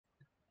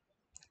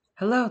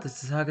Hello,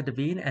 this is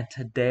Haku and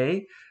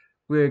today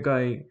we're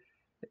going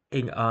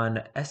on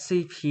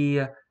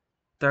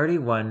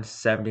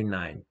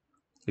SCP-3179.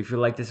 If you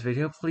like this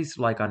video, please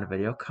like on the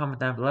video, comment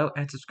down below,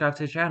 and subscribe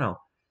to the channel.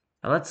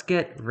 Now let's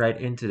get right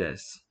into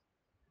this.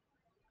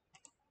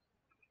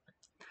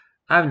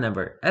 Item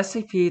number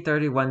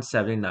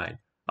SCP-3179.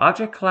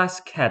 Object Class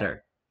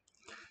Keter.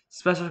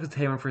 Special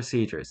Containment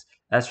Procedures.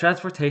 As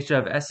transportation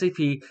of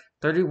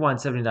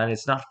SCP-3179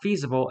 is not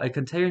feasible, a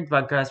containment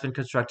bunker has been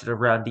constructed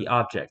around the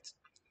object.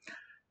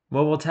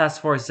 Mobile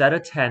Task Force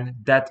Zeta-10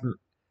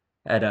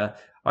 Eta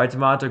are to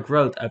monitor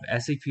growth of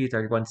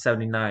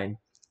SCP-3179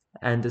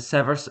 and to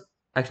sever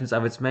sections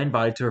of its main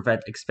body to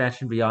prevent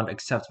expansion beyond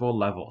acceptable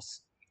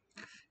levels.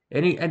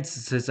 Any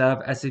instances of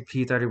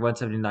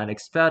SCP-3179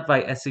 expelled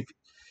by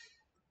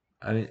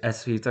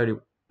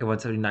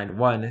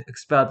SCP-3179-1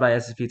 expelled by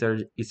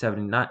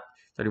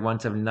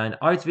SCP-3179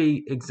 are to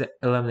be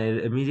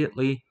eliminated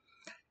immediately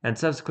and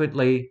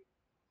subsequently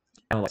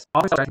analyzed.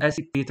 All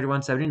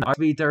SCP-3179 are to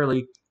be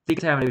thoroughly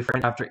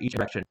decontaminated after each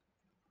injection.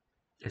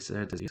 Is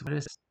there a disease? What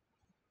is this?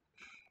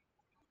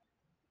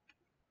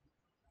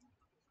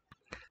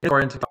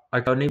 According to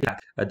our code name,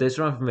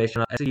 additional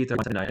information on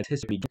SCP-3179 and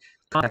history,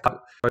 contact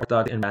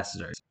dog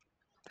ambassadors.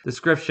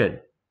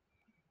 Description: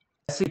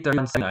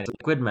 SCP-3179 is a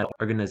liquid metal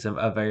organism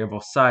of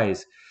variable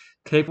size,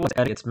 capable of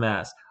adding its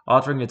mass,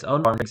 altering its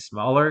own form into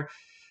smaller,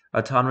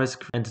 autonomous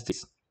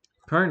entities.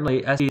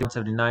 Currently,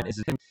 SCP-3179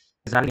 is a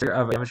designer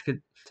of a damage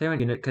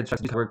containment unit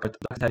constructed to work with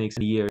techniques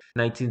in the year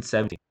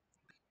 1970.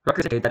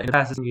 Records indicate that in the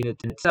past, this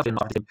unit in itself did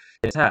not participate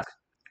in its task,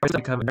 or has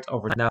become inert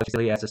over now as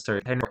a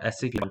certain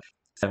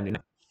SCP-179.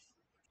 It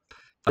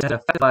has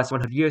affected the last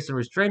 100 years in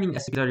restraining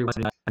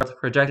SCP-3179, and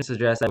projections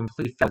suggest that it will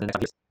completely fail in the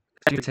next years.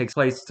 It takes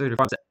place through the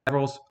forms of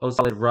several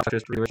solid rock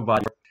structures to the original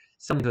body,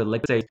 similar to the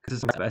liquid state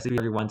consistent of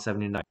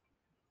SCP-3179.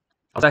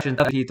 All sections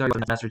of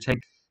SCP-3179 has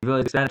retained the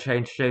ability to expand and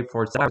change shape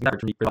for its never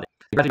to meet reality.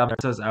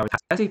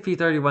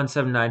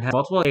 SCP-3179 has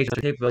multiple agents with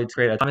the capability to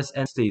create autonomous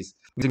entities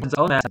using its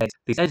own mass.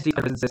 These entities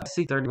are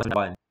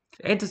SCP-3179.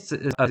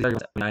 Instances of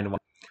SCP-3179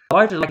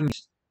 larger liking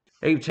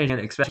shape-changing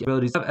and expansion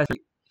abilities of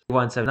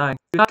SCP-3179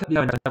 do not be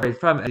separated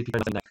from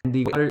SCP-3179, and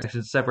the other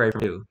sections separate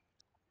from two.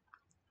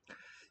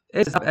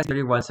 Instances of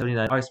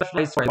SCP-3179 are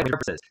specialized for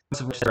purposes,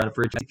 most of which are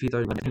for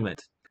SCP-31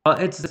 containment. While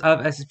instances of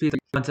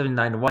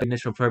SCP-3179-1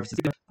 initial purposes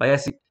given by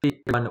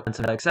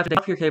SCP-3179 except they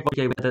are capable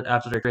of method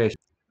after their creation.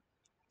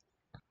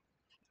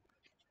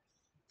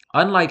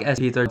 Unlike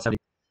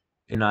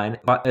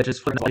SCP-3179, which is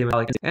for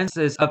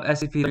instances of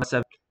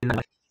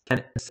SCP-3179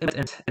 can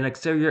exhibit an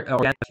exterior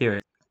organic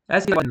appearance.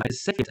 SCP-3179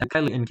 is sentient and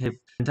highly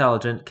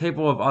intelligent,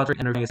 capable of altering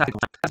and renewing its cycle,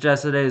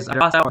 suggests that it is either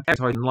hostile or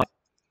territory in life.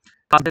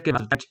 Positive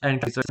amounts of and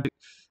increases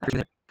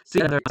see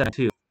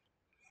 32.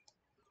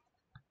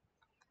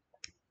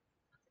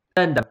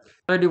 Then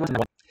 31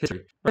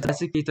 history.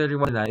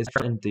 SCP-3179 is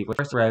a entity which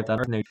first arrived on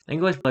the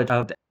English village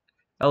of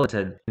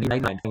Elton in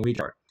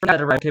 1999.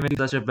 That arrived came into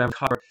possession of member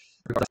copper.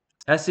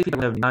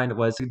 SCP-3179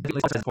 was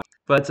significantly less than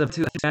but of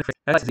two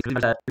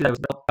SCP that was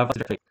built of a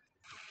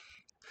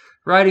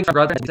writing from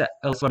brother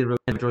illustrated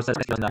individuals that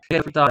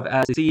SCP-3179 thought of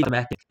as the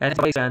mechanic and its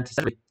expand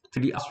to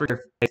the offspring of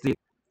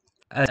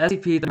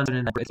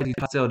SCP-3179 is a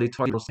hostility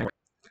toward causing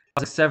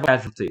several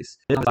casualties.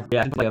 It was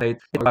reaction to faith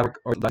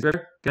or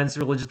against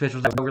religious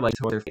officials that were related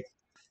toward their faith.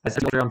 As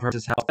their own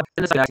purpose help in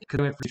this act could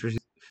for the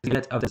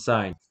unit of the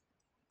design.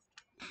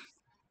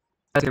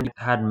 As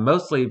had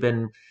mostly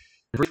been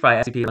reached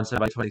by SCP-179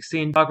 by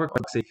 2016, Dogwork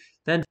Oxy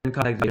then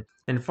contacted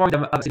informed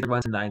them of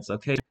SCP-179's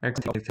location and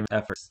continued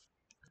efforts.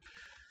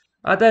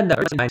 Then the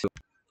Earth 92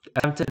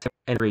 attempted to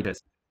read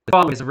this. The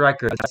following is a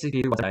record of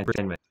SCP-179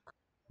 containment.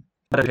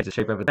 But it the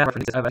shape of a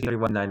reference of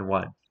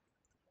SCP-3191.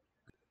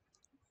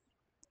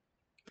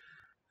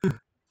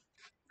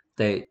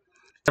 Date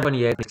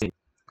 28/16.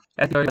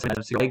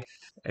 SCP-3179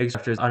 egg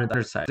structures on the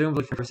underside,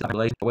 presumably for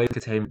relation away to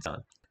containment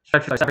zone.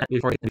 Structures are separate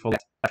before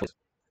actuals.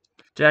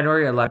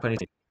 January 11,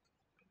 2018.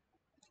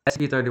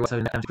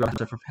 SCP-3179 drops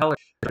the propeller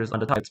structures on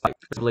the top of its pipe,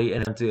 presumably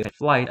in to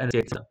flight and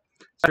escape zone.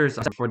 Structures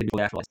are before they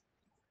be actualized.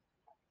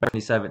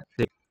 27.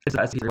 This is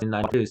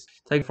SCP-3179 used,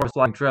 taking force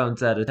flying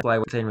drones at a fly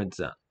containment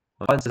zone.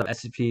 Once of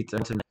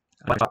SCP-3179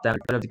 dropped down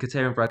of the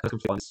containment bracket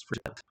comes on this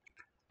percent.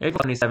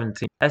 April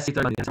 2017.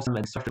 SCP-3179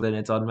 and structure within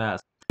its own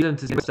mass. Using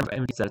to see the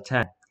MT set of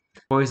 10.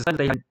 Boys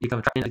they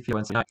become trapped in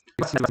SCP-179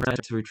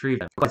 to retrieve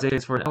them.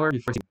 Organizations for an hour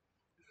before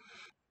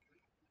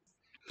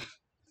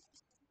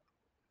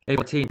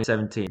April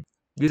 2017.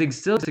 Using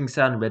still existing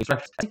sound emitting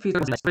structures,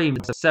 SCP-3179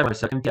 screams of several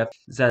MTF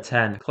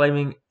Z10,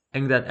 claiming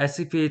that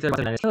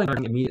SCP-3179 is killing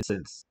during immediate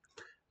incidents.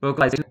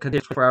 Vocalizing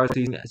continues for hours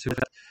using it to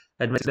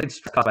admit that it's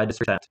caused by this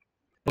attempt.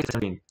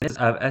 This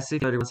of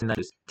SCP-3179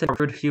 is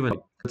tempered human in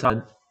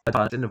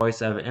the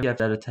voice of MTF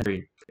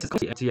Z10. This is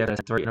called MTF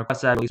Z10 and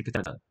requests that release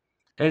containment zone.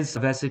 Instance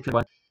of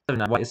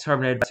SCP-3179 is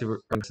terminated by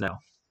 2 ranks now.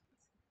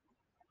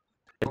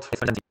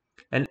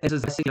 And it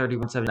is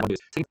SCP-3179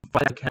 used, taking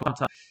 5 count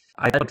time.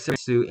 Identical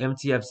series to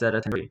MTF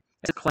Z10.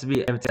 It's claimed to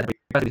be MTF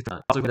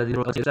Z10, also with the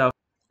itself,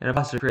 and a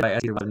posture created by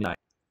SCP-3179.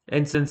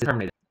 Instance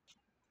terminated.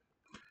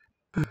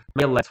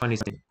 May 11,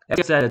 2016.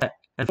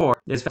 And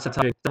 4 is fast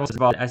atomic thermal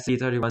involved in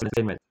SC31's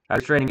statement.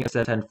 After training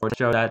SC10 to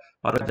show that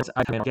although this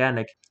item is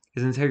organic,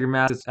 his interior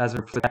mass is as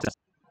reflected.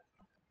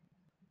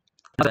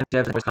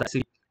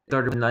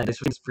 SC31 is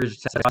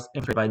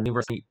influenced by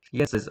numerous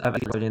uses of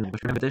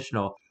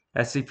additional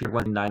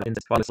SCP-199 in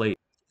this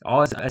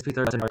all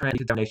SCP-31 are currently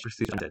determination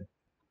pursued.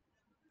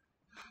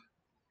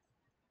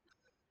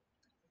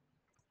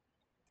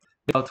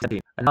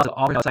 And also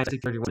all science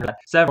SCP-31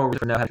 several reasons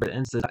for now have been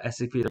instances of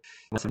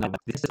SCP-3179.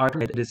 This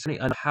argument is certainly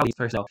on how these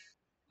personnel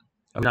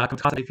are not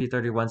constantly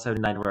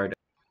SCP-3179 word.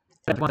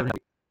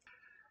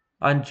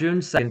 On June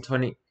 2nd,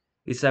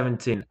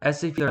 2017,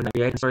 SCP-31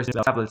 created sources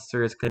of tablets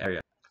through its clean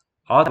area.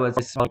 All tablets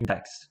are small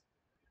text.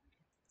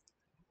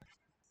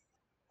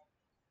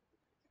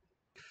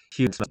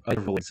 Huge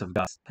voice of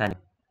Gus. Penny.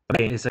 The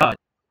main is a god.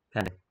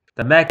 Penny.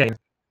 The mechanic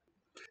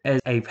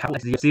is a powerful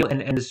entity of steel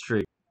and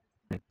industry.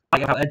 I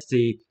am an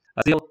entity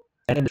of steel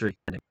and industry.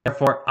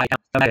 Therefore, I am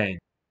a mechanic.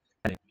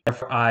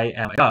 Therefore, I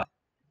am a god.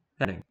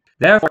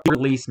 Therefore, you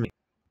release me.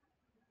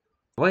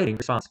 Waiting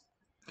response.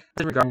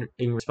 Regarding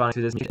responding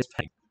to this news is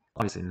penny.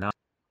 Obviously not.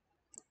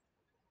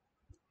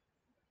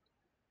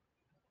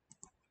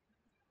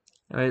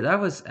 Anyway, that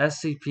was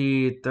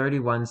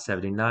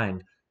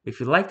SCP-3179. If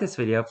you like this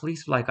video,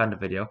 please like on the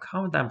video,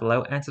 comment down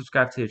below, and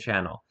subscribe to the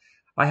channel.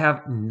 I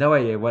have no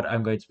idea what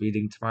I'm going to be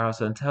eating tomorrow,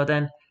 so until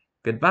then,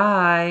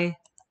 goodbye!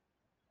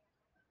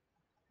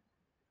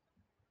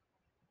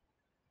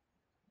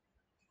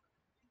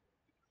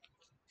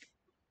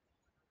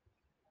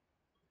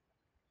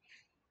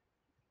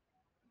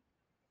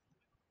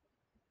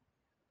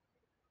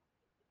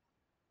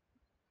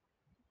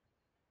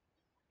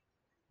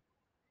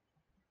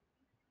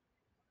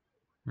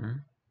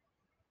 Hmm?